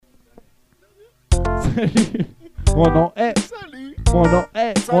Salut. Mon nom est. Salut. Mon nom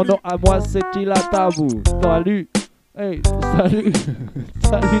est. Mon nom à moi c'est Tilatabou. Salut. Hey, salut.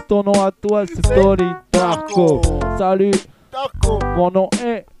 Salut, ton nom à toi c'est Donnie. Darko. Salut. Darko. Mon nom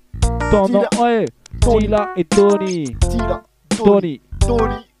est. Ton nom est. Tila et Donnie. Tila. Donnie.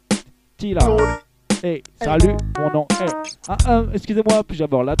 Donnie. Tila. Hey, salut, mon nom est. Excusez-moi, puis-je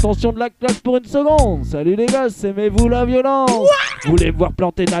avoir l'attention de la classe pour une seconde? Salut les gars, aimez-vous la violence? Vous voulez me voir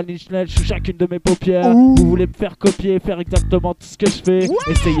planter la niche-neige sous chacune de mes paupières? Vous voulez me faire copier, faire exactement tout ce que je fais?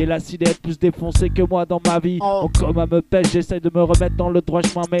 Essayez la d'être plus défoncé que moi dans ma vie. Comme à me pêche, j'essaye de me remettre dans le droit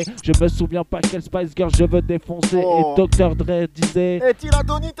chemin, mais je me souviens pas quel Spice Girl je veux défoncer. Et Dr. Dre disait: Eh, Tila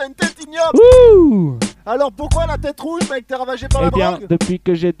Donnie, t'as une tête ignoble. Alors pourquoi la tête rouge, mec? T'es ravagé par la drogue? Eh bien, depuis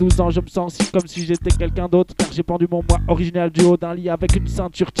que j'ai 12 ans, je me sens comme si j'étais quelqu'un d'autre, car j'ai pendu mon moi original du haut d'un lit avec une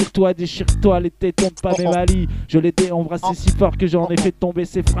ceinture. Tire-toi, déchire-toi, les tétons de pas mes malis. Je l'ai embrassé si fort que j'en ai fait tomber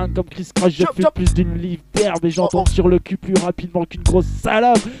ses fringues comme Chris Cross. Je fume plus d'une livre d'herbe et j'en tombe sur le cul plus rapidement qu'une grosse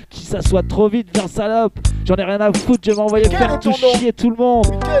salope qui s'assoit trop vite, viens salope. J'en ai rien à foutre, je vais m'envoyer faire tout chier tout le monde.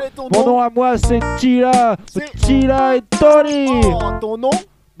 Mon nom à moi c'est Tila. Tila et Donnie. Ton nom?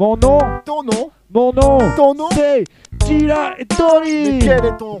 Mon nom? Ton nom? Mon nom? Ton nom? C'est Tila et Donnie. Mais quel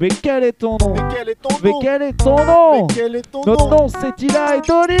est ton? Mais quel est ton nom? Mais quel est ton nom? Mais quel est ton nom? Mais quel est ton Notre nom? nom c'est Tila et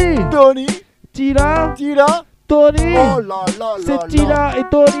Donnie. Donnie. Tila. Tila. Donnie. Oh là là là. C'est Tila et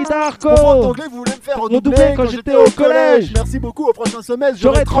Donnie Darko. Mon prof d'anglais voulait me faire redoubler quand j'étais au collège. Merci beaucoup, au prochain semestre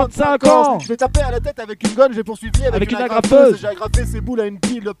j'aurai 35 ans. Je l'ai tapé à la tête avec une gonne, j'ai poursuivi avec une agrafeuse. J'ai agrafé ses boules à une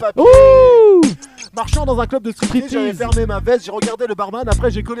pile de papier. Marchant dans un club de striptease, j'avais fermé ma veste, j'ai regardé le barman,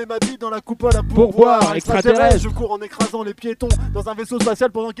 après j'ai collé ma bite dans la coupole à pourboire extraterrestre. Je cours en écrasant les piétons dans un vaisseau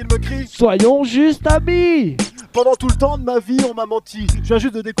spatial pendant qu'ils me crient: soyons juste amis. Pendant tout le temps de ma vie, on m'a menti. Je viens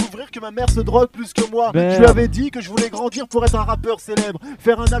juste de découvrir que ma mère se drogue plus que moi. Merde. Je lui avais dit que je voulais grandir pour être un rappeur célèbre,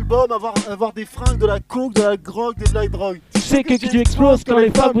 faire un album, avoir des fringues, de la coke, de la drogue, de la drogue. Tu sais que tu exploses quand les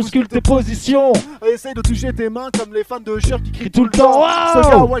femmes bousculent tes positions. Essaye de toucher tes mains comme les fans de Cher qui crient tout le temps. Ce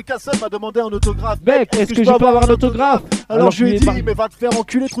gars à Wild Castle m'a demandé un autographe. Mec, est-ce que je peux avoir un autographe? Alors je lui ai dit: mais va te faire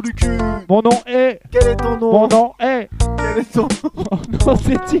enculer, trou du cul. Mon nom est. Quel est ton nom? Mon nom est. Quel est ton nom? Mon nom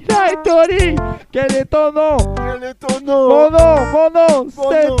c'est Tila et Donnie. Quel est ton nom? Quel est ton nom? Mon nom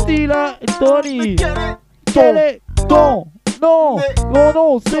c'est Tila et Donnie. Quel est ton nom? Mon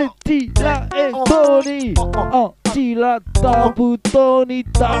nom c'est Tila et Donnie. Tilatabou, Donnie,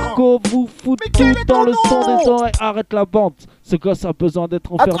 Darko, vous fout tout dans le son des oreilles. Arrête la bande, ce gosse a besoin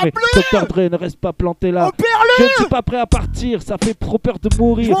d'être enfermé. Dr. Dre ne reste pas planté là. Je ne suis pas prêt à partir, ça fait trop peur de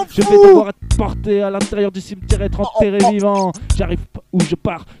mourir. Je vais devoir être porté à l'intérieur du cimetière, être enterré vivant. J'arrive pas où je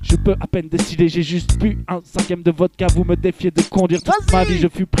pars, je peux à peine décider. J'ai juste bu un 5e de vodka, vous me défiez de conduire toute ma vie. Je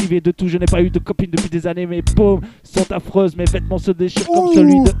fus privé de tout, je n'ai pas eu de copine depuis des années. Mes paumes sont affreuses, mes vêtements se déchirent comme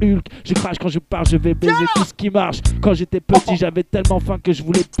celui de Hulk. Je crache quand je pars, je vais baiser tout ce qui marche. Quand j'étais petit, j'avais tellement faim que je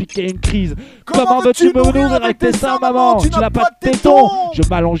voulais piquer une crise. Comment veux-tu me nourrir avec tes seins, maman? Tu n'as pas de tétons. Je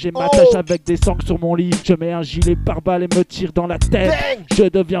m'allonge et m'attache avec des sangles sur mon lit. Je mets un gilet pare-balles et me tire dans la tête. Je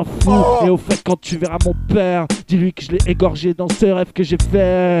deviens fou. Et au fait, quand tu verras mon père, dis-lui que je l'ai égorgé dans ce rêve que j'ai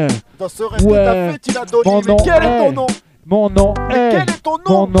fait. Dans ce rêve que t'as fait, Tila Donnie. Mon nom quel est ton nom? Mon nom est. Quel est ton nom?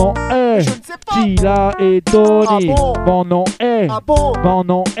 Mon nom est. Je ne sais pas. Tila et Donnie. Mon nom est. Mon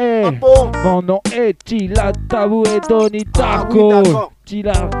nom est. Mon nom est Tilatabou et Donnie Darko.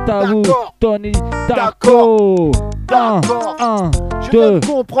 Tilatabou, Donnie Darko. 1, 2,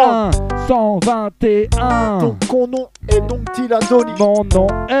 1, 121. Ton nom est donc Tila Donnie. Mon nom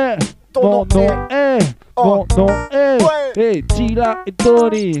est. Mon nom est. Mon nom est. Et Tila et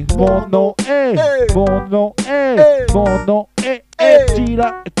Donnie. Mon nom est. Mon nom est. Mon nom est.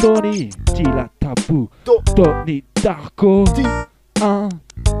 Tila et Donnie. Tilatabou, Donnie Darko. 1, 1.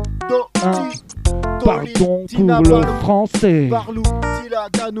 Pardon pour le français. Parlou, Tila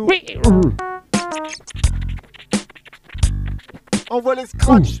Danou. Oui. Envoie les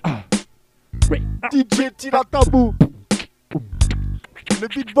scratchs. DJ Tilatabou. Le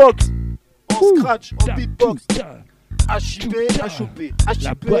beatbox. En scratch, en beatbox. HIP, HOP,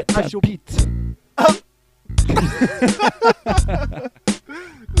 La boîte à beat.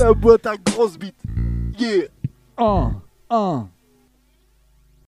 La boîte à grosse bite. Yeah. 1